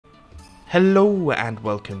Hello and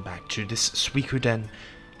welcome back to this Suikoden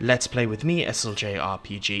Let's Play with me, SLJ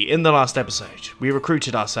RPG. In the last episode, we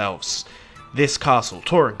recruited ourselves this castle,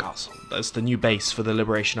 Torin Castle, that's the new base for the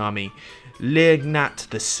Liberation Army. Lignat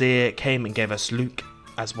the Seer came and gave us Luke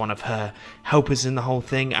as one of her helpers in the whole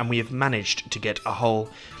thing, and we have managed to get a whole.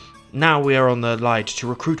 Now we are on the line to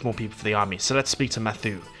recruit more people for the army, so let's speak to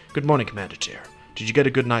Matthew. Good morning, Commander Tir. Did you get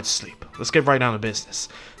a good night's sleep? Let's get right down to business.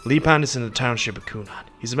 Lipan is in the township of Kunan.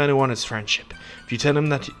 He's a man who wants his friendship. If you tell him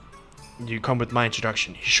that you come with my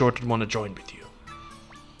introduction, he's sure to want to join with you.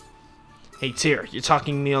 Hey Tir, you're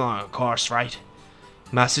talking me along, of course, right?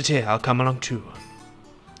 Master Tir, I'll come along too.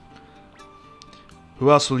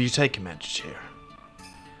 Who else will you take, Commander Tir?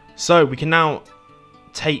 So, we can now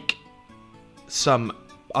take some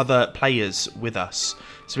other players with us.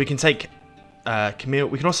 So we can take Camille,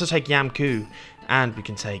 we can also take Yamku, and we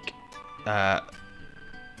can take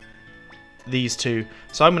these two.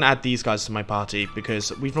 So I'm going to add these guys to my party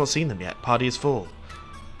because we've not seen them yet. Party is full.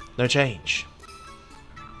 No change.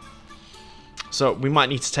 So we might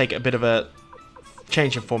need to take a bit of a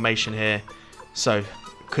change in formation here. So,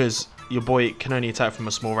 because your boy can only attack from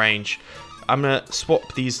a small range, I'm going to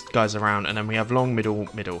swap these guys around, and then we have long, middle,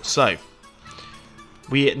 middle. So,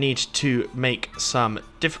 we need to make some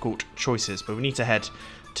difficult choices, but we need to head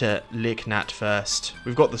to Lignat first.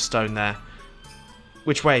 We've got the stone there.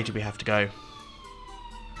 Which way do we have to go?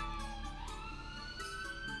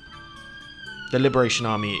 The Liberation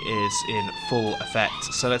Army is in full effect,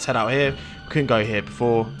 so let's head out here. We couldn't go here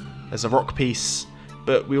before. There's a rock piece,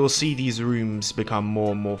 but we will see these rooms become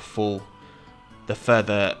more and more full the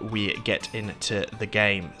further we get into the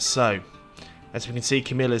game. So, as we can see,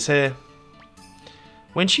 Camilla's here.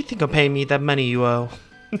 When do you think I'll pay me that money you owe?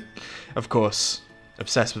 Of course,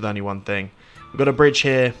 obsessed with only one thing. We've got a bridge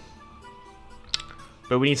here,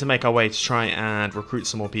 but we need to make our way to try and recruit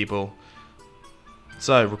some more people.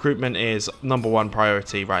 So, recruitment is #1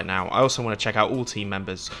 priority right now. I also want to check out all team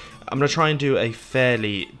members. I'm going to try and do a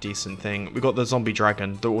fairly decent thing. We've got the zombie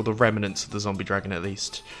dragon, or the remnants of the zombie dragon at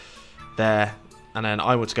least, there. And then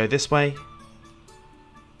I want to go this way.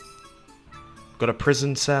 Got a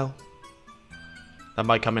prison cell. That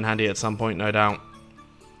might come in handy at some point, no doubt.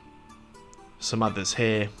 Some others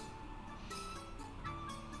here.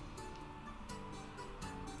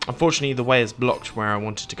 Unfortunately, the way is blocked where I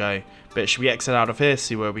wanted to go. But should we exit out of here,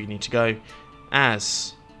 see where we need to go?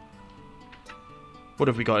 What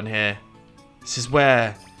have we got in here? This is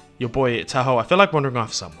where your boy Tahoe, I feel like wandering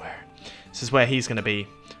off somewhere. This is where he's going to be.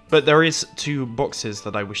 But there is 2 boxes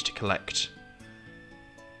that I wish to collect.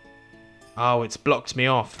 Oh, it's blocked me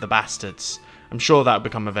off, the bastards. I'm sure that will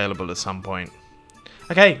become available at some point.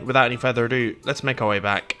 Okay, without any further ado, let's make our way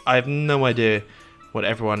back. I have no idea what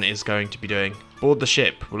everyone is going to be doing. Board the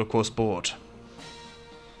ship. We'll of course board. So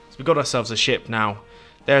we've got ourselves a ship now.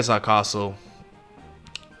 There's our castle.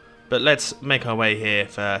 But let's make our way here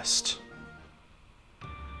first.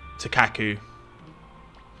 To Kaku.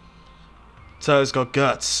 To's got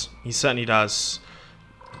guts. He certainly does.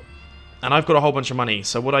 And I've got a whole bunch of money,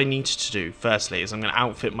 so what I need to do, firstly, is I'm going to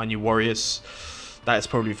outfit my new warriors. That is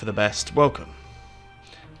probably for the best. Welcome.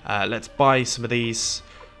 Let's buy some of these.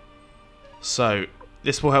 So,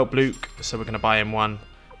 this will help Luke, so we're going to buy him one.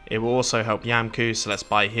 It will also help Yamku, so let's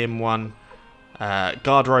buy him one.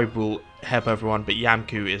 Guard robe will help everyone, but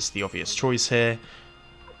Yamku is the obvious choice here.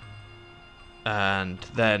 And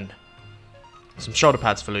then, some shoulder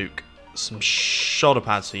pads for Luke. Some shoulder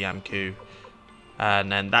pads for Yamku.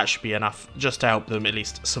 And then that should be enough just to help them at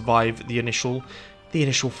least survive the initial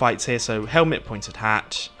fights here. So helmet, pointed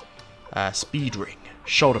hat, speed ring,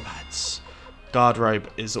 shoulder pads. Guard robe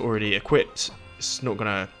is already equipped. It's not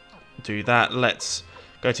going to do that. Let's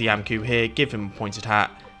go to Yamku here, give him a pointed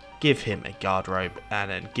hat, give him a guard robe,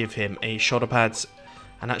 and then give him a shoulder pads.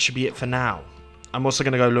 And that should be it for now. I'm also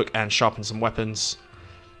going to go look and sharpen some weapons.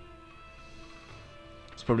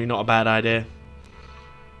 It's probably not a bad idea.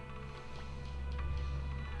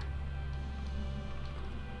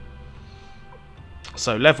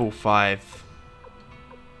 So, level 5.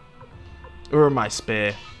 Urumai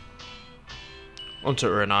Spear. Onto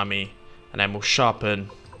Uranami. And then we'll sharpen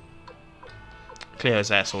Cleo's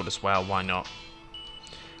Air Sword as well. Why not?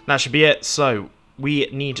 That should be it. So, we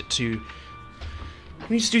need to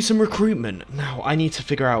do some recruitment. Now, I need to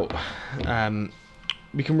figure out...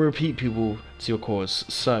 we can repeat people to your cause.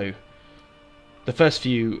 So, the first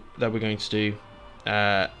few that we're going to do...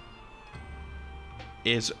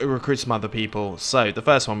 is recruit some other people. So the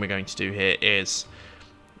first one we're going to do here is,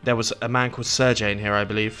 there was a man called Sergey in here, I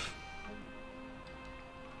believe.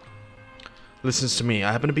 Listens to me.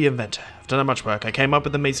 I happen to be an inventor. I've done that much work. I came up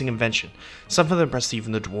with an amazing invention. Something that impressed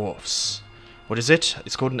even the dwarfs. What is it?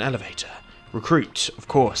 It's called an elevator. Recruit, of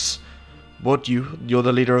course. What, you're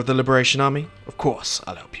the leader of the Liberation Army? Of course,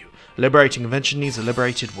 I'll help you. A liberating invention needs a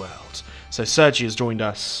liberated world. So Sergi has joined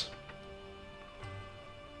us.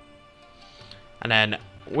 And then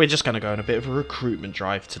we're just going to go on a bit of a recruitment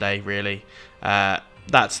drive today, really.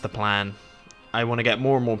 That's the plan. I want to get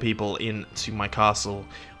more and more people into my castle.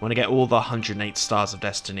 I want to get all the 108 Stars of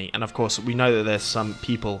Destiny. And of course, we know that there's some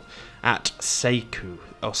people at Sekua,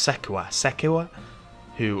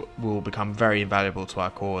 who will become very invaluable to our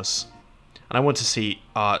cause. And I want to see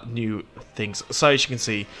our new things. So as you can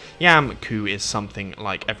see, Yam-ku is something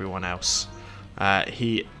like everyone else.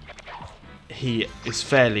 He is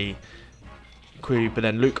fairly cool, but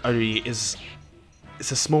then Luke only is a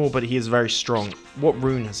small, but he is very strong. What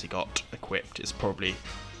rune has he got equipped is probably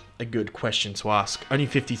a good question to ask. Only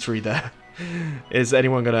 53 there. Is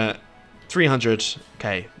anyone gonna 300?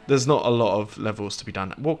 Okay, there's not a lot of levels to be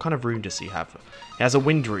done. What kind of rune does he have? He has a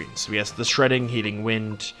wind rune, so he has the shredding, healing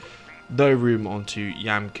wind. No room onto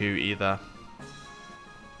Yam-ku either.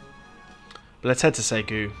 But let's head to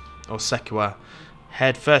Seiku, or Sekua.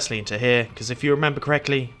 Head firstly into here, because if you remember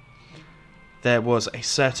correctly, there was a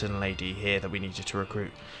certain lady here that we needed to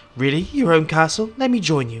recruit. Really? Your own castle? Let me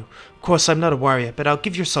join you. Of course, I'm not a warrior, but I'll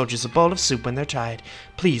give your soldiers a bowl of soup when they're tired.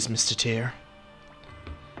 Please, Mr. Tir.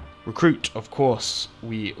 Recruit, of course.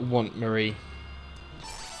 We want Marie.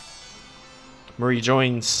 Marie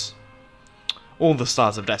joins all the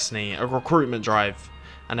Stars of Destiny, a recruitment drive.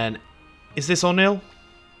 And then, is this O'Neill?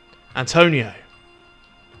 Antonio.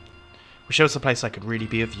 Which shows a place I could really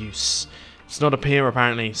be of use. It's not up here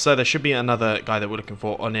apparently, so there should be another guy that we're looking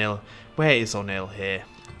for. O'Neill. Where is O'Neill here?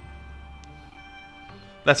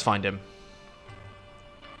 Let's find him.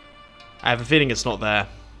 I have a feeling it's not there.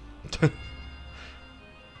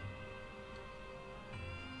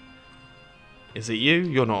 Is it you?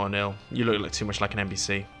 You're not O'Neill. You look like too much like an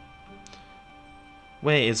NPC.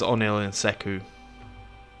 Where is O'Neill in Seku?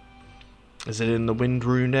 Is it in the wind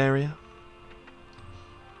rune area?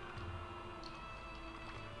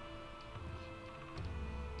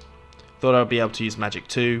 Thought I'd be able to use magic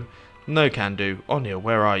too. No can do. O'Neill,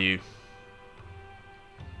 where are you?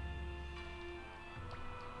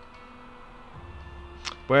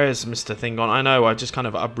 Where is Mr. Thing gone? I know, I just kind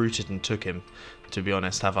of uprooted and took him, to be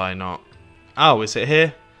honest, have I not? Oh, is it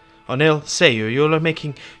here? O'Neill, say you're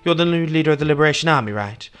the new leader of the Liberation Army,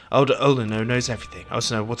 right? Olino knows everything. I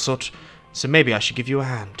also know what sort, so maybe I should give you a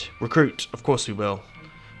hand. Recruit, of course we will.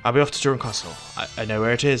 I'll be off to Durham Castle. I know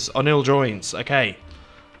where it is. O'Neill joins. Okay.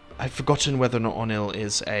 I've forgotten whether or not O'Neill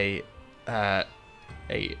is a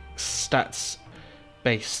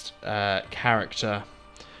stats-based character,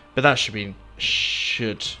 but that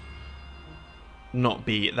should not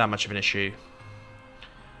be that much of an issue.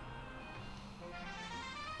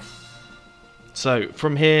 So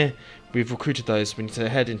from here, we've recruited those. We need to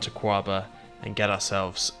head into Quaba and get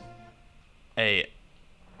ourselves a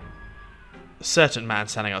certain man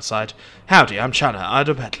standing outside. Howdy, I'm Chana,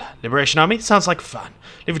 Idle Peddler. Liberation Army? Sounds like fun.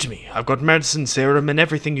 Leave it to me. I've got medicine, serum, and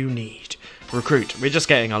everything you need. Recruit. We're just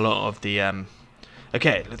getting a lot of the,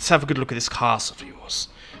 Okay, let's have a good look at this castle of yours.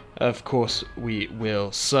 Of course we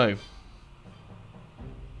will. So,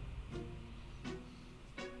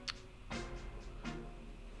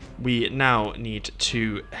 we now need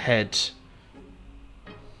to head...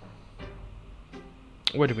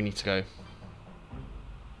 Where do we need to go?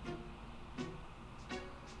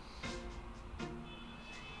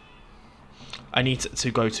 I need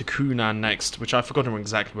to go to Kunan next, which I've forgotten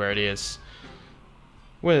exactly where it is.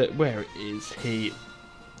 Where is he?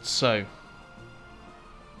 So,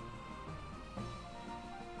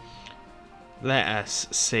 let us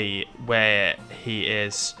see where he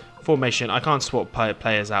is. Formation. I can't swap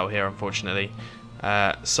players out here, unfortunately.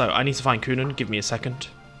 So, I need to find Kunan. Give me a second.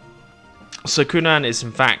 So, Kunan is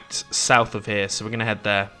in fact south of here, so we're going to head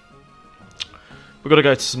there. We've got to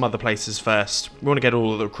go to some other places first. We want to get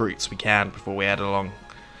all of the recruits we can before we head along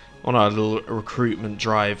on our little recruitment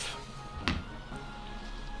drive.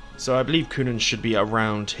 So I believe Kunan should be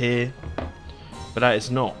around here, but that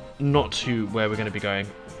is not to where we're going to be going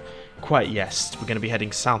quite yet. We're going to be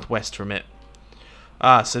heading southwest from it.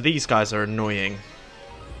 Ah, so these guys are annoying.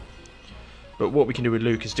 But what we can do with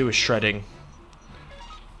Luke is do a shredding.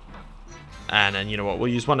 And then, you know what,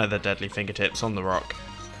 we'll use one of the deadly fingertips on the rock.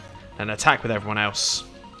 And attack with everyone else.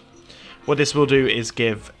 What this will do is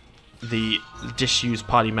give the disused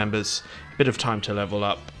party members a bit of time to level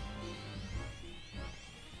up.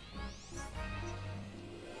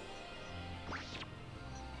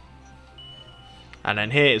 And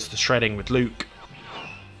then here is the shredding with Luke.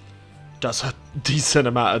 Does a decent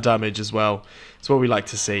amount of damage as well. It's what we like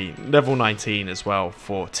to see. Level 19 as well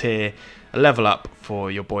for Tir. A level up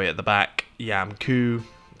for your boy at the back, Yamku.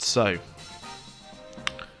 So,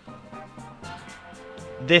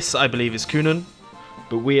 this I believe is Kunan,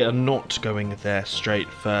 but we are not going there straight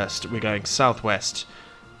first. We're going southwest,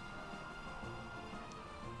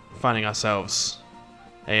 finding ourselves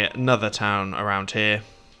another town around here.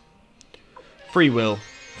 Free will,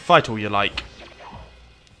 fight all you like.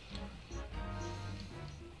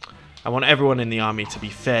 I want everyone in the army to be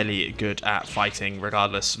fairly good at fighting,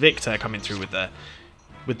 regardless. Victor coming through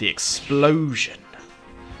with the explosion.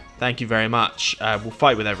 Thank you very much. We'll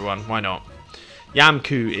fight with everyone. Why not?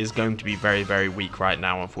 Yamku is going to be very, very weak right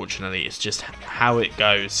now, unfortunately. It's just how it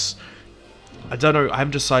goes. I don't know. I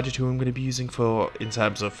haven't decided who I'm going to be using in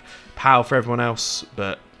terms of power for everyone else,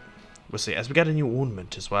 but we'll see. As we get a new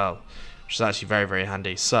ornament as well, which is actually very, very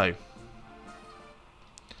handy. So,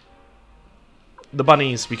 the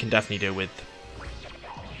bunnies we can definitely deal with.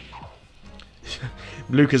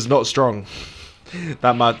 Luke is not strong.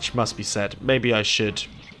 That much must be said. Maybe I should.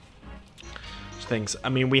 Things. I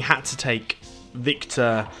mean, we had to take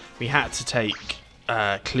Victor. We had to take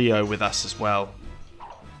Cleo with us as well.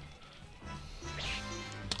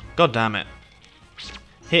 God damn it.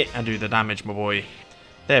 Hit and do the damage, my boy.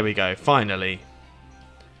 There we go. Finally.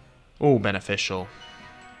 All beneficial.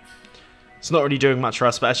 It's not really doing much for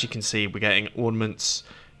us, but as you can see, we're getting ornaments.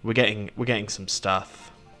 We're getting some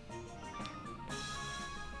stuff.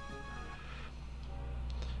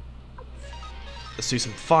 Let's do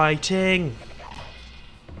some fighting.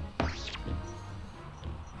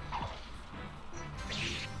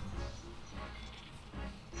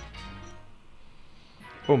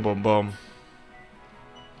 Boom, boom, boom.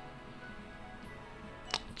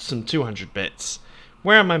 Some 200 bits.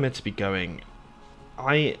 Where am I meant to be going?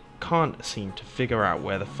 I can't seem to figure out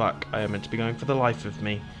where the fuck I am meant to be going for the life of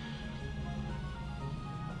me.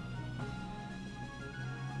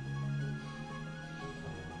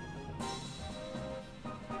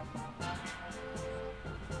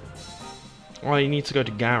 Oh, you need to go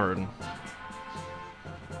to Garen.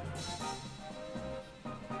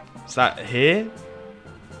 Is that here?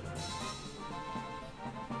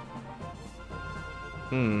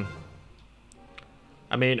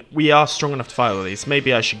 I mean, we are strong enough to fight all these.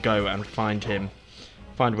 Maybe I should go and find him.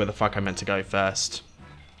 Find where the fuck I meant to go first.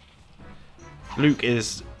 Luke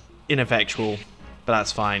is ineffectual, but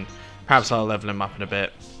that's fine. Perhaps I'll level him up in a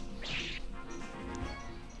bit.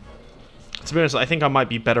 To be honest, I think I might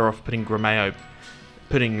be better off putting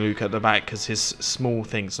Luke at the back, because his small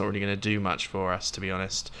thing's not really going to do much for us, to be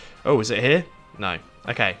honest. Oh, is it here? No.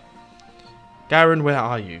 Okay. Garen, where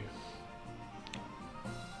are you?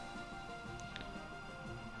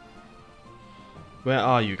 Where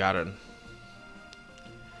are you, Garen?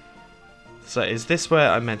 So, is this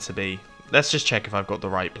where I'm meant to be? Let's just check if I've got the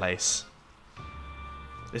right place.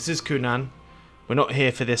 This is Kunan. We're not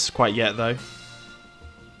here for this quite yet, though.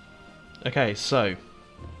 Okay, so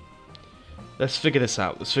let's figure this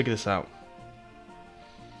out. Let's figure this out.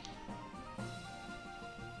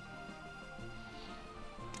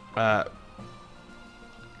 I'm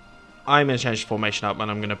going to change the formation up,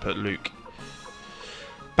 and I'm going to put Luke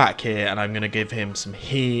back here, and I'm going to give him some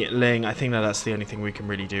healing. I think that's the only thing we can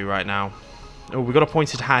really do right now. Oh, we've got a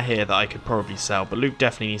pointed hat here that I could probably sell, but Luke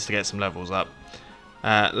definitely needs to get some levels up.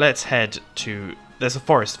 Let's head to... There's a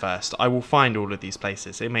forest first. I will find all of these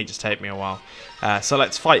places. It may just take me a while. So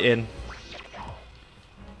let's fight in.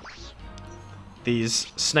 These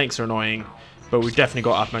snakes are annoying, but we've definitely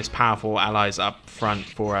got our most powerful allies up front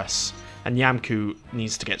for us. And Yamku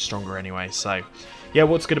needs to get stronger anyway. So, yeah,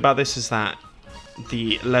 what's good about this is that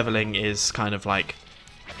the leveling is kind of like,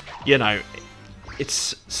 you know,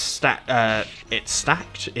 it's stacked.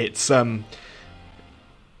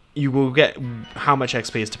 You will get how much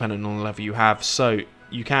XP is dependent on the level you have, so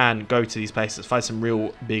you can go to these places, fight some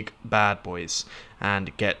real big bad boys,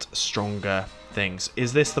 and get stronger things.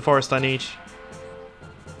 Is this the forest I need?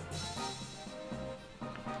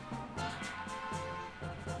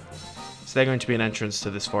 Is there going to be an entrance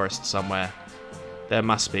to this forest somewhere? There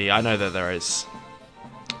must be. I know that there is.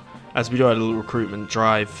 As we do a little recruitment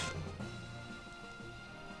drive.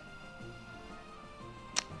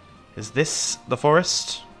 Is this the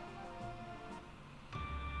forest?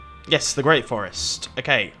 Yes, the Great Forest.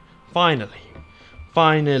 Okay, finally.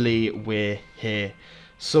 Finally, we're here.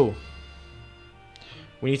 So,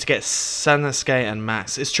 we need to get Sanosuke and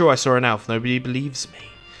Max. It's true I saw an elf. Nobody believes me.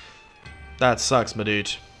 That sucks, my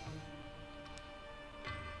dude.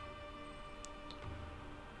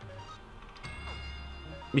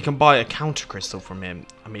 we can buy a counter crystal from him.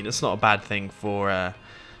 I mean, it's not a bad thing for...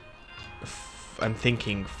 I'm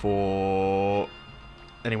thinking for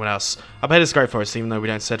anyone else. I bet it's Great Forest, even though we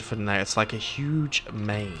don't set foot in there. It's like a huge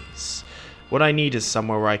maze. What I need is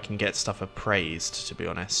somewhere where I can get stuff appraised, to be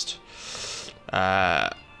honest.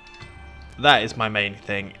 That is my main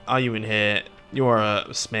thing. Are you in here? You're a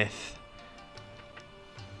smith.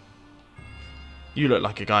 You look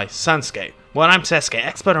like a guy. Sansuke. Well, I'm Sesuke,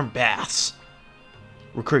 expert on baths.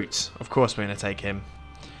 Recruits. Of course we're going to take him.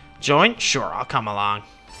 Join? Sure, I'll come along.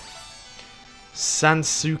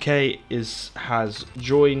 Sansuke has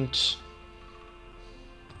joined.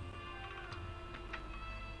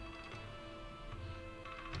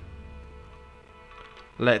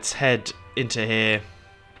 Let's head into here.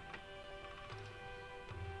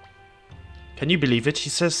 Can you believe it? He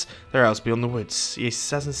says they're else beyond the woods. He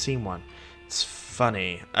hasn't seen one. It's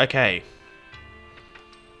funny. Okay.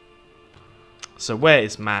 So where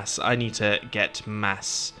is Mass? I need to get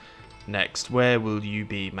Mass next. Where will you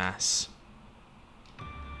be, Mass?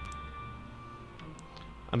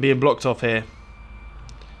 I'm being blocked off here.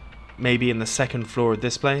 Maybe in the second floor of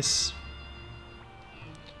this place.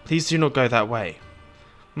 Please do not go that way.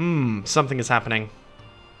 Something is happening.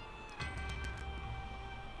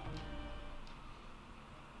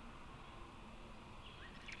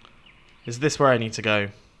 Is this where I need to go?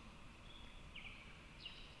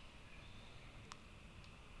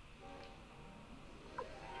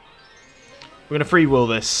 We're going to free will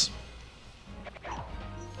this.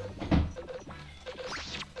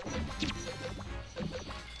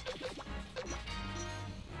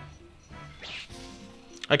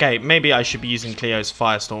 Okay, maybe I should be using Cleo's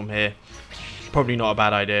Firestorm here. Probably not a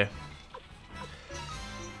bad idea.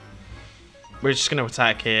 We're just going to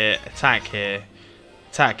attack here, attack here,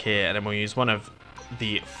 attack here, and then we'll use one of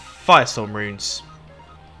the Firestorm runes.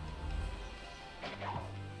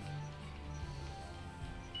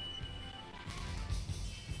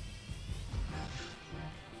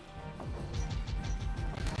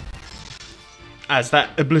 As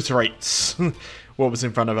that obliterates what was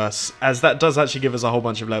in front of us. As that does actually give us a whole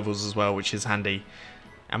bunch of levels as well, which is handy.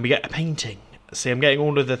 And we get a painting. See, I'm getting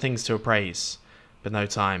all of the things to appraise, but no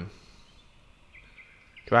time.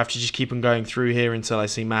 Do I have to just keep on going through here until I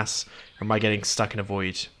see Mass, or am I getting stuck in a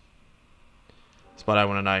void? That's what I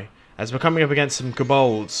want to know. As we're coming up against some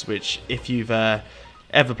kobolds, which if you've ever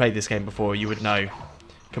played this game before, you would know.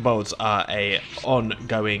 Kobolds are a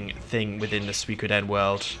ongoing thing within the Suikoden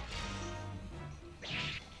world.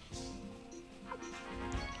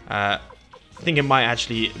 I think it might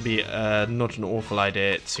actually be not an awful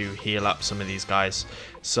idea to heal up some of these guys.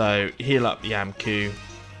 So heal up Yamku,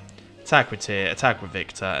 attack with Tir, attack with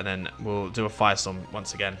Victor, and then we'll do a Firestorm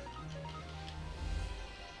once again.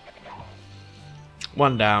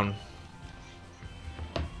 One down.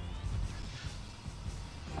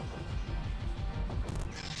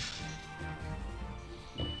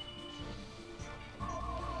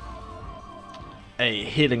 A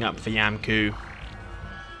healing up for Yamku.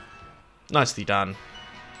 Nicely done.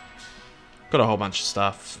 Got a whole bunch of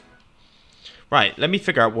stuff. Right, let me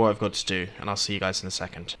figure out what I've got to do, and I'll see you guys in a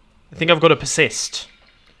second. I think I've got to persist.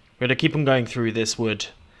 We're going to keep on going through this wood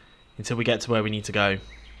until we get to where we need to go.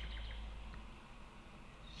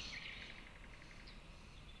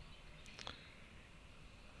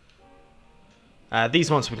 These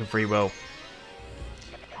ones we can free will.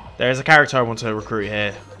 There is a character I want to recruit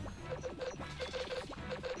here.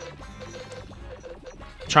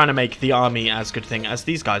 Trying to make the army as good a thing as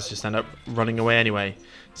these guys just end up running away anyway.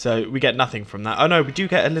 So we get nothing from that. Oh no, we do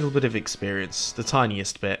get a little bit of experience, the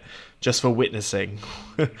tiniest bit, just for witnessing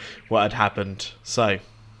what had happened. So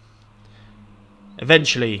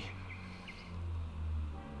eventually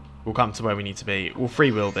we'll come to where we need to be. We'll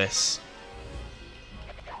free will this.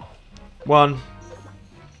 One.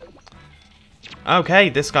 Okay,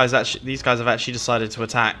 these guys have actually decided to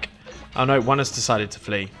attack. Oh no, one has decided to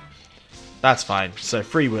flee. That's fine. So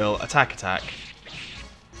free will, attack, attack.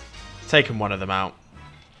 Taking one of them out.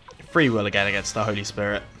 Free will again against the Holy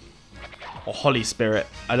Spirit. Or Holy Spirit.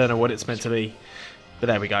 I don't know what it's meant to be. But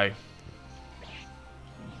there we go.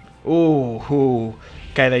 Ooh.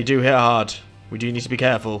 Okay, they do hit hard. We do need to be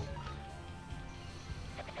careful.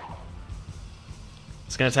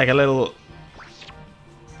 It's going to take a little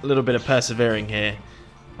bit of persevering here.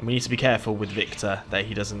 And we need to be careful with Victor that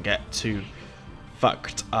he doesn't get too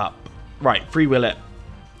fucked up. Right, free will it.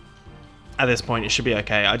 At this point, it should be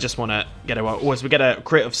okay. I just want to get a... Oh, as we get a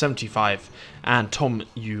crit of 75. And Tom,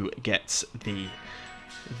 you get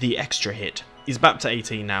the extra hit. He's back to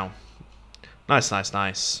 18 now. Nice, nice,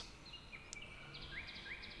 nice.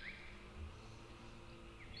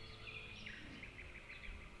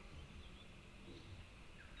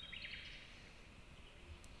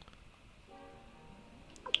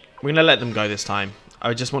 We're going to let them go this time.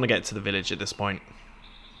 I just want to get to the village at this point.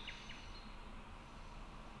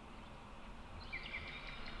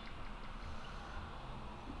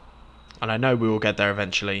 And I know we will get there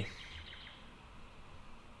eventually.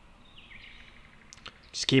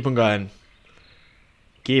 Just keep on going.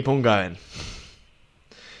 Keep on going.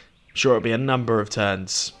 I'm sure it'll be a number of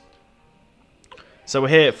turns. So we're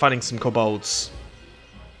here fighting some kobolds.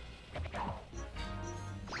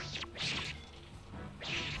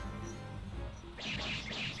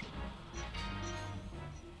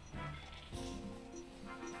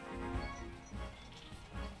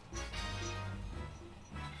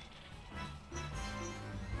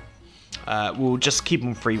 We'll just keep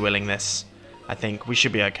on freewheeling this. I think we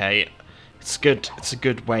should be okay. It's good. It's a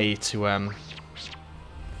good way to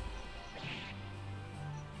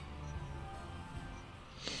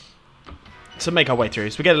make our way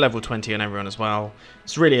through. So we get a level 20 on everyone as well.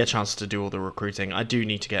 It's really a chance to do all the recruiting. I do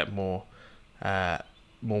need to get more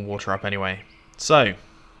water up anyway. So,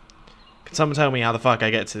 can someone tell me how the fuck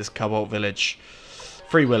I get to this kobold village?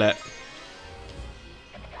 Freewheel it.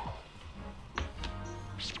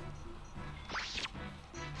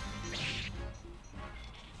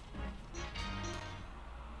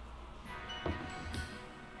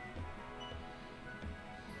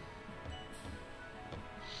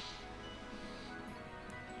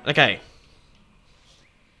 Okay.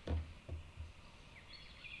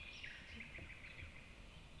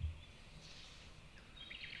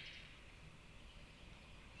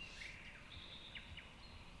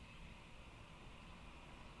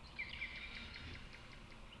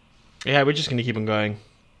 Yeah, we're just gonna keep on going.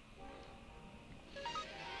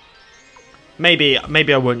 Maybe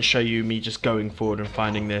I won't show you me just going forward and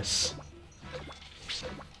finding this.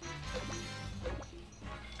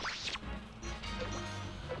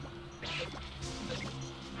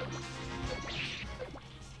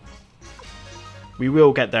 We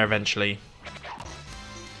will get there eventually.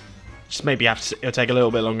 Just maybe it'll take a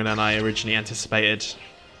little bit longer than I originally anticipated.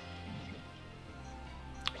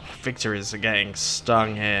 Victories are getting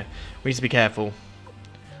stung here. We need to be careful.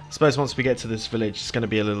 I suppose once we get to this village, it's going to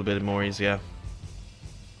be a little bit more easier.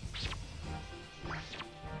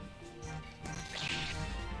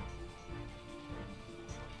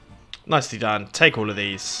 Nicely done. Take all of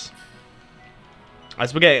these.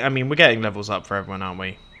 As we're getting levels up for everyone, aren't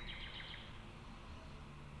we?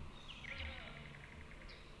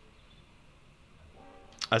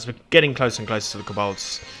 As we're getting closer and closer to the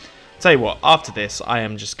kobolds. Tell you what, after this, I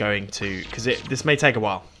am just going to, because this may take a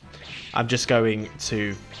while, I'm just going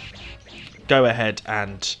to go ahead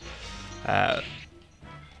and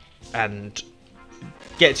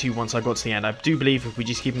get to you once I got to the end. I do believe if we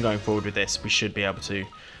just keep on going forward with this, we should be able to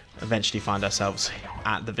eventually find ourselves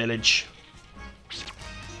at the village.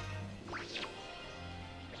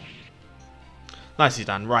 Nicely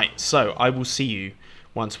done. Right, so I will see you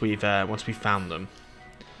once we found them.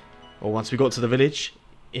 Or once we got to the village,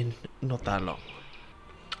 in not that long.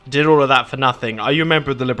 Did all of that for nothing. Are you a member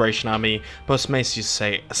of the Liberation Army? Postmates used to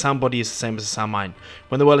say, a sound body is the same as a sound mind.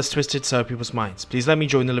 When the world is twisted, so are people's minds. Please let me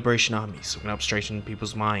join the Liberation Army so we can help straighten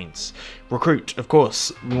people's minds. Recruit, of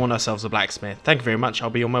course. We want ourselves a blacksmith. Thank you very much. I'll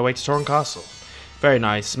be on my way to Torrent Castle. Very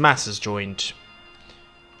nice. Mass has joined.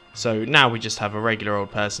 So now we just have a regular old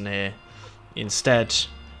person here instead.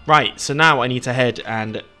 Right, so now I need to head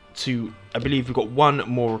and to, I believe we've got one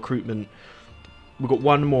more recruitment. We've got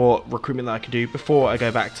one more recruitment that I can do before I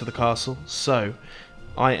go back to the castle. So,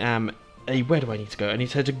 where do I need to go? I need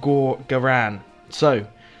to head to Garan. So,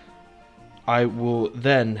 I will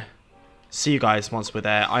then see you guys once we're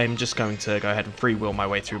there. I am just going to go ahead and freewheel my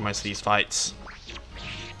way through most of these fights.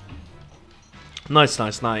 Nice,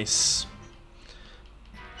 nice, nice.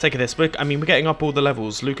 Take this. We're getting up all the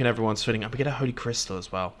levels. Luke and everyone's filling up. We get a Holy Crystal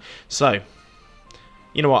as well. So,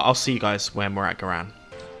 you know what? I'll see you guys when we're at Garan.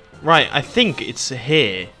 Right, I think it's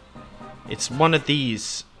here. It's one of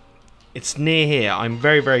these. It's near here. I'm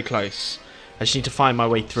very, very close. I just need to find my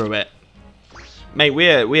way through it. Mate, we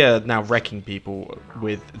are now wrecking people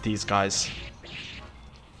with these guys.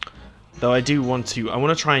 Though I want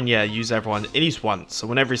to try and, use everyone at least once. I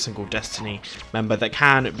want every single Destiny member that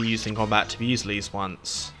can be used in combat to be used at least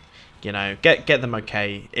once. You know, get them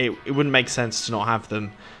okay. It wouldn't make sense to not have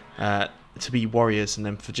them to be warriors and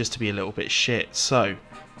then for just to be a little bit shit. So,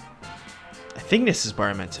 I think this is where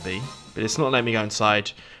I'm meant to be, but it's not letting me go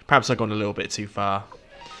inside. Perhaps I've gone a little bit too far.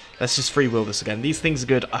 Let's just freewheel this again. These things are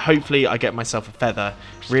good. Hopefully I get myself a feather.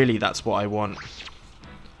 Really, that's what I want.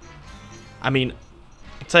 I'll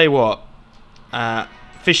tell you what.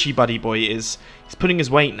 Fishy buddy boy he's putting his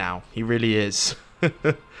weight now. He really is.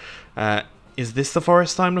 Is this the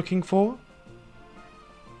forest I'm looking for?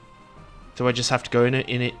 Do I just have to go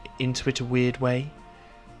into it a weird way?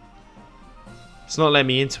 It's not letting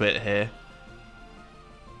me into it here.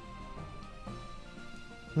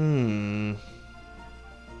 I'm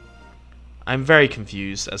very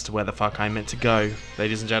confused as to where the fuck I'm meant to go,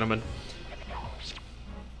 ladies and gentlemen.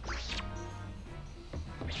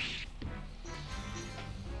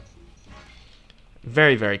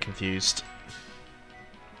 Very, very confused.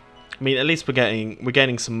 I mean, at least we're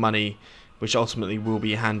gaining some money, which ultimately will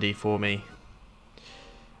be handy for me.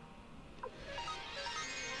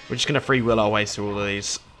 We're just gonna free will our way through all of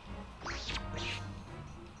these.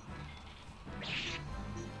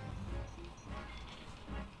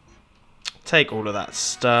 Take all of that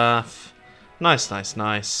stuff. Nice, nice,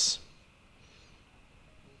 nice.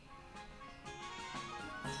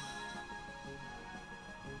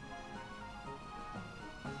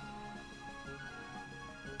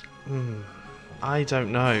 I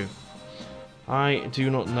don't know. I do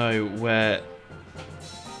not know where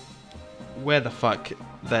the fuck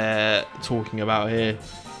they're talking about here.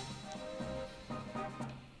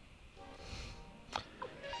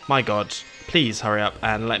 My god, please hurry up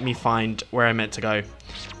and let me find where I'm meant to go.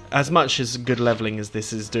 As much as good leveling as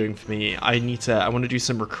this is doing for me, I want to do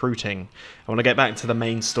some recruiting. I want to get back to the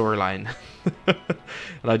main storyline.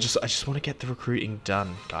 And I just want to get the recruiting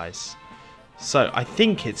done, guys. So, I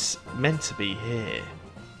think it's meant to be here.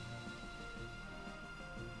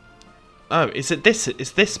 Oh, is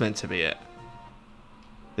this meant to be it?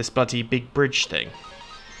 This bloody big bridge thing.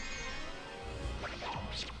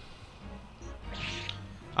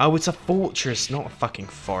 Oh, it's a fortress, not a fucking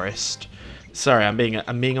forest. Sorry, I'm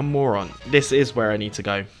being a moron. This is where I need to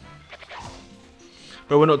go.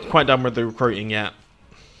 But we're not quite done with the recruiting yet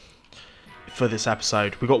for this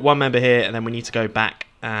episode. We've got one member here, and then we need to go back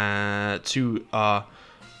to our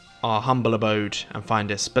humble abode and find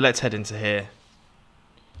this. But let's head into here.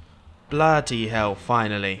 Bloody hell,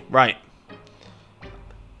 finally. Right.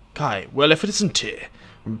 Kai, well, if it isn't Tir,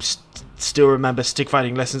 still remember stick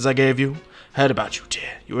fighting lessons I gave you? Heard about you,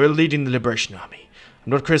 Tir. You were leading the Liberation Army.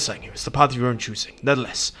 I'm not criticizing you, it's the path of your own choosing.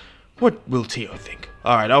 Nonetheless, what will Teo think?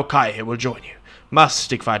 Alright, our Kai here will join you. Master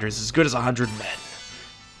stick fighter is as good as 100 men.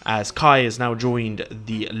 As Kai has now joined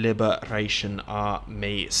the Liberation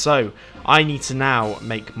Army. So, I need to now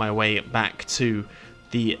make my way back to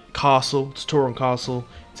the castle, to Toron Castle,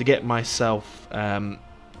 to get myself,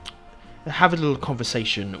 have a little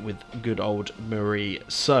conversation with good old Marie.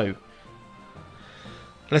 So,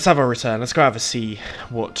 let's have a return. Let's go have a see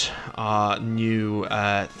what our new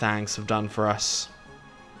thangs have done for us.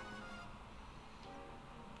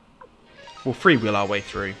 We'll freewheel our way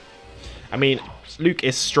through. I mean, Luke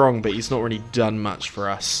is strong, but he's not really done much for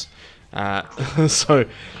us so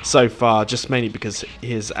far, just mainly because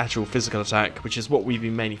his actual physical attack, which is what we've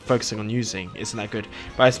been mainly focusing on using, isn't that good.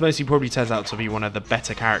 But I suppose he probably turns out to be one of the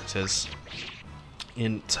better characters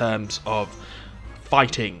in terms of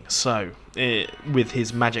fighting. So, with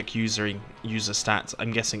his magic user stats,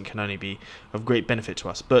 I'm guessing can only be of great benefit to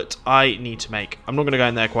us. But I need to make... I'm not going to go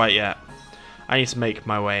in there quite yet. I need to make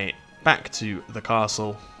my way back to the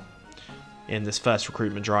castle in this first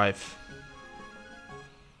recruitment drive.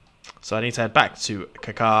 So I need to head back to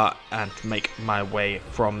Kakar and make my way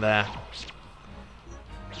from there.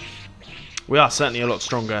 We are certainly a lot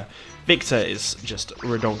stronger. Victor is just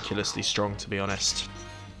redonkulously strong, to be honest.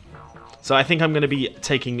 So I think I'm going to be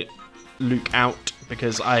taking Luke out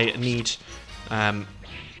because I need to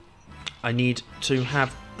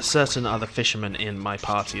have certain other fishermen in my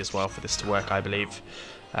party as well for this to work, I believe.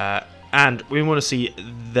 And we want to see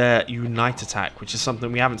their Unite attack, which is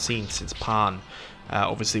something we haven't seen since Pan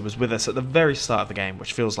obviously was with us at the very start of the game,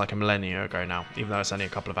 which feels like a millennia ago now, even though it's only a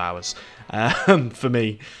couple of hours for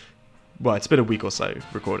me. Well, it's been a week or so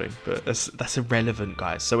recording, but that's irrelevant,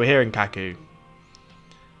 guys. So we're here in Kaku.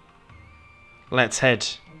 Let's head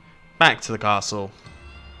back to the castle.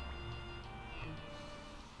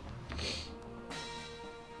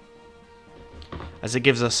 As it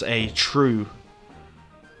gives us a true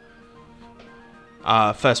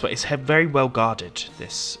first way. It's very well guarded,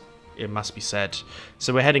 this, it must be said.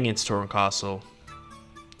 So we're heading into Toron Castle.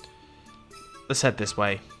 Let's head this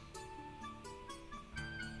way.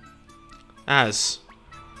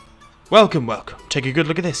 Welcome, welcome. Take a good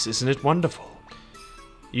look at this. Isn't it wonderful?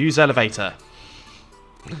 Use elevator.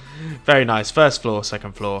 Very nice. First floor,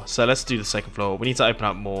 second floor. So let's do the second floor. We need to open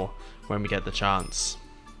up more when we get the chance.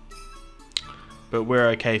 But we're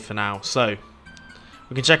okay for now. So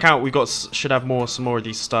we can check out. We should have some more of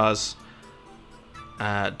these stars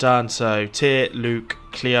done. So Tir, Luke,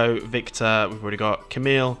 Cleo, Victor. We've already got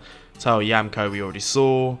Camille, Tao, Yamko. We already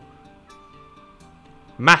saw.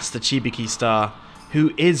 Master Chibiki star,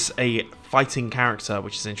 who is a fighting character,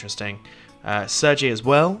 which is interesting. Sergei as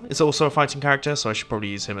well is also a fighting character, so I should probably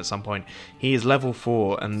use him at some point. He is level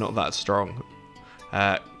 4 and not that strong.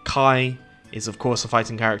 Kai is of course a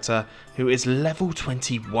fighting character who is level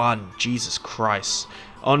 21. Jesus Christ.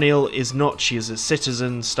 O'Neill is not. She is a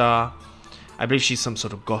citizen star. I believe she's some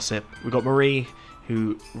sort of gossip. We've got Marie,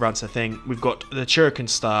 who runs her thing. We've got the Shuriken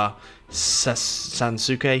star,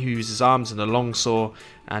 Sansuke, who uses arms and a long saw,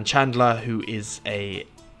 and Chandler, who is a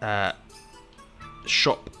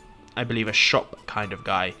shop, I believe a shop kind of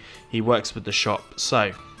guy. He works with the shop.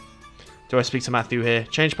 So, do I speak to Matthew here?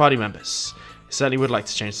 Change party members. I certainly would like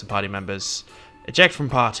to change some party members. Eject from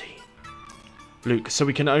party. Luke, so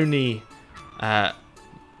we can only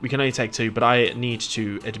take 2, but I need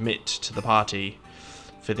to admit to the party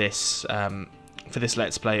for this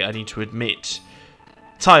Let's Play. I need to admit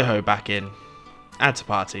Taiho back in. Add to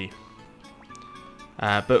party.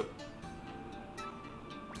 But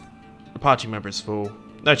the party member is full.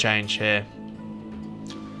 No change here.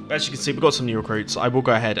 But as you can see, we've got some new recruits. I will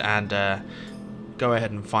go ahead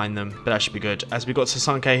and find them, but that should be good. As we got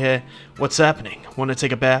Sasanke here, what's happening? Want to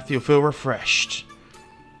take a bath? You'll feel refreshed.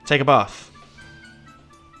 Take a bath.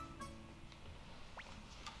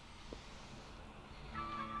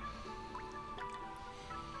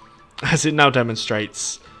 As it now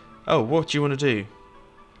demonstrates. Oh, what do you want to do?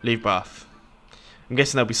 Leave bath. I'm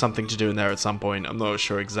guessing there'll be something to do in there at some point. I'm not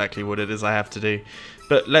sure exactly what it is I have to do.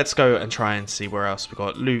 But let's go and try and see where else we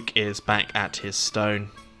got. Luke is back at his stone.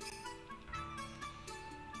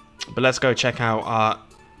 But let's go check out our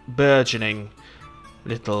burgeoning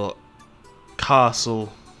little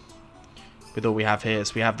castle with all we have here.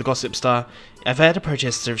 So we have the Gossip Star. I've heard a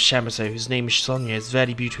protester of Shamato whose name is Sonia is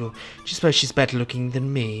very beautiful. Do you suppose she's better looking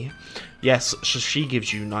than me? Yes, she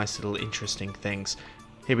gives you nice little interesting things.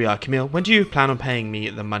 Here we are, Camille. When do you plan on paying me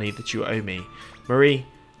the money that you owe me? Marie,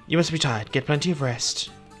 you must be tired. Get plenty of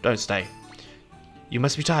rest. Don't stay. You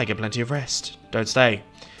must be tired. Get plenty of rest. Don't stay.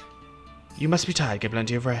 You must be tired. Get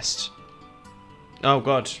plenty of rest. Oh,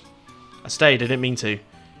 God. I stayed. I didn't mean to.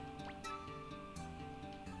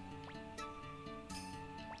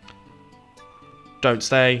 Don't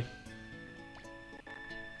stay.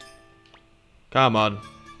 Come on.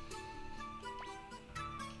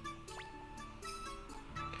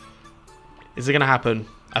 Is it going to happen?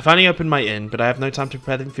 I finally opened my inn, but I have no time to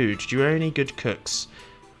prepare them food. Do you know any good cooks?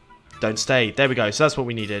 Don't stay. There we go. So that's what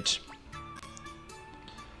we needed.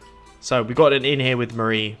 So we got an inn here with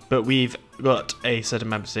Marie, but we've got a certain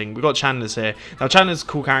member thing. We've got Chandler's here. Now Chandler's a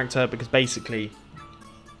cool character because basically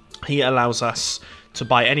he allows us to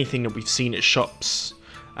buy anything that we've seen at shops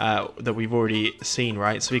that we've already seen,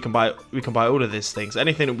 right? So we can buy all of these things.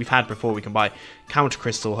 Anything that we've had before, we can buy. Counter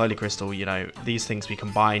Crystal, Holy Crystal, you know, these things we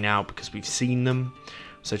can buy now because we've seen them.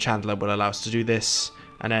 So Chandler will allow us to do this.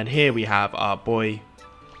 And then here we have our boy.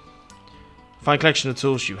 Find collection of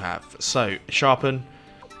tools you have. So sharpen.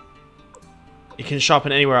 You can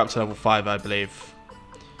sharpen anywhere up to level 5, I believe.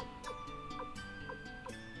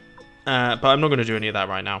 But I'm not going to do any of that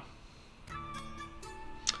right now.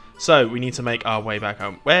 So we need to make our way back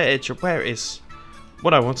home. Where is?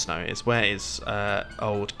 What I want to know is where is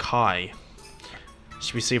old Kai?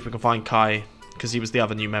 Should we see if we can find Kai? Because he was the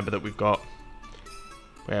other new member that we've got.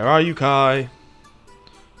 Where are you, Kai?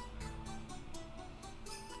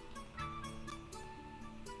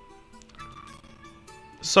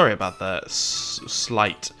 Sorry about the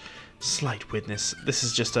slight weirdness. This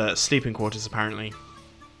is just sleeping quarters apparently.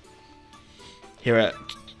 Here at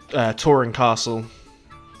Torin Castle.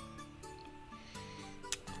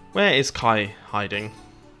 Where is Kai hiding?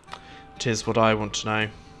 Tis what I want to know.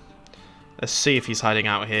 Let's see if he's hiding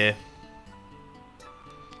out here.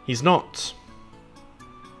 He's not.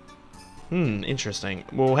 Interesting.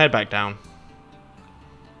 We'll head back down.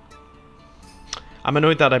 I'm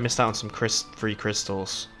annoyed that I missed out on some free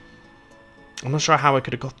crystals. I'm not sure how I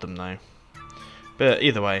could have got them though. But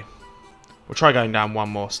either way, we'll try going down one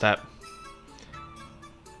more step.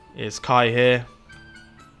 Is Kai here?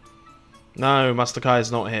 No, Master Kai is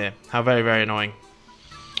not here. How very, very annoying.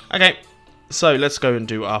 Okay, so let's go and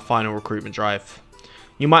do our final recruitment drive.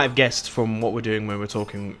 You might have guessed from what we're doing when we're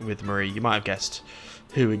talking with Marie, you might have guessed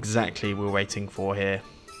who exactly we're waiting for here.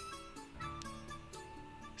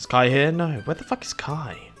 Is Kai here? No. Where the fuck is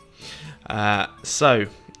Kai? So,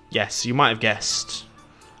 yes, you might have guessed.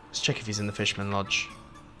 Let's check if he's in the Fisherman Lodge.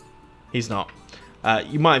 He's not.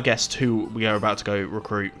 You might have guessed who we are about to go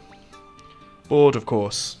recruit. Board, of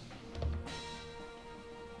course.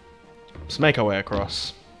 Let's make our way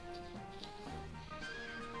across.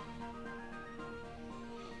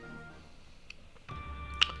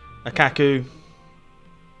 Akaku.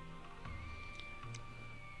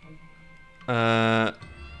 Tahao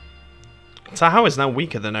is now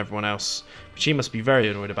weaker than everyone else, which he must be very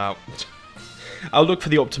annoyed about. I'll look for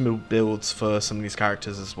the optimal builds for some of these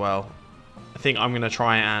characters as well. I think I'm going to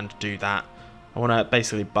try and do that. I want to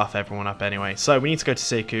basically buff everyone up anyway. So we need to go to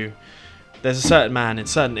Seiku. There's a certain man in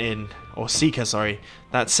certain inn, or seeker, sorry,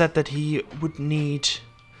 that said that he would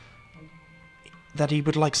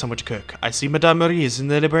like someone to cook. I see Madame Marie is in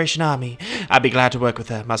the Liberation Army. I'd be glad to work with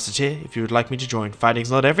her, Master Tir, if you would like me to join. Fighting's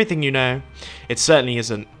not everything, you know. It certainly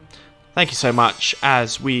isn't. Thank you so much,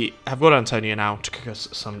 as we have got Antonio now to cook us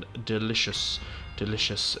some delicious,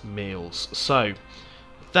 delicious meals. So,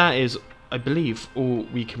 that is, I believe, all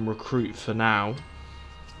we can recruit for now.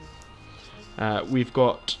 We've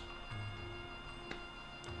got,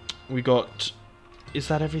 is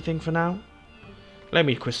that everything for now? Let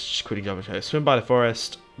me quickly double check. Swim by the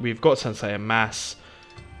forest. We've got Sensei en masse.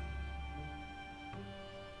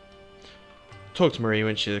 Talk to Marie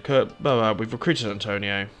when she's a cook. We've recruited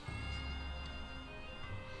Antonio.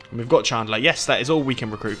 And we've got Chandler. Yes, that is all we can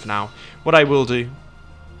recruit for now. What I will do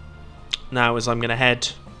now is I'm going to head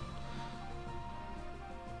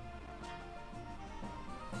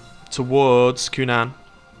towards Kunan.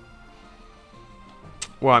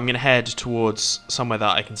 Well, I'm going to head towards somewhere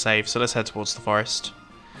that I can save. So let's head towards the forest.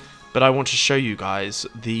 But I want to show you guys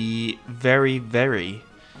the very, very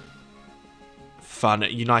fun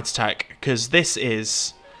Unite attack. Because this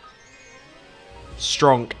is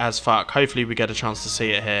strong as fuck. Hopefully we get a chance to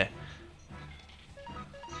see it here.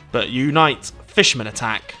 But Unite Fisherman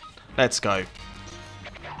attack. Let's go.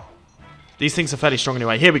 These things are fairly strong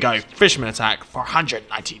anyway. Here we go. Fisherman attack for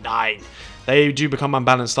 199. They do become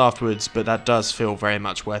unbalanced afterwards, but that does feel very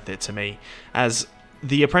much worth it to me, as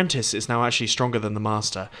the apprentice is now actually stronger than the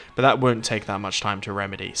master, but that won't take that much time to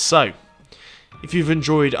remedy. So, if you've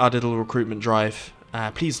enjoyed our little recruitment drive,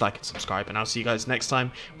 please like and subscribe, and I'll see you guys next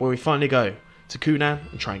time, where we finally go to Kunan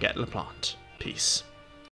and try and get LaPlante. Peace.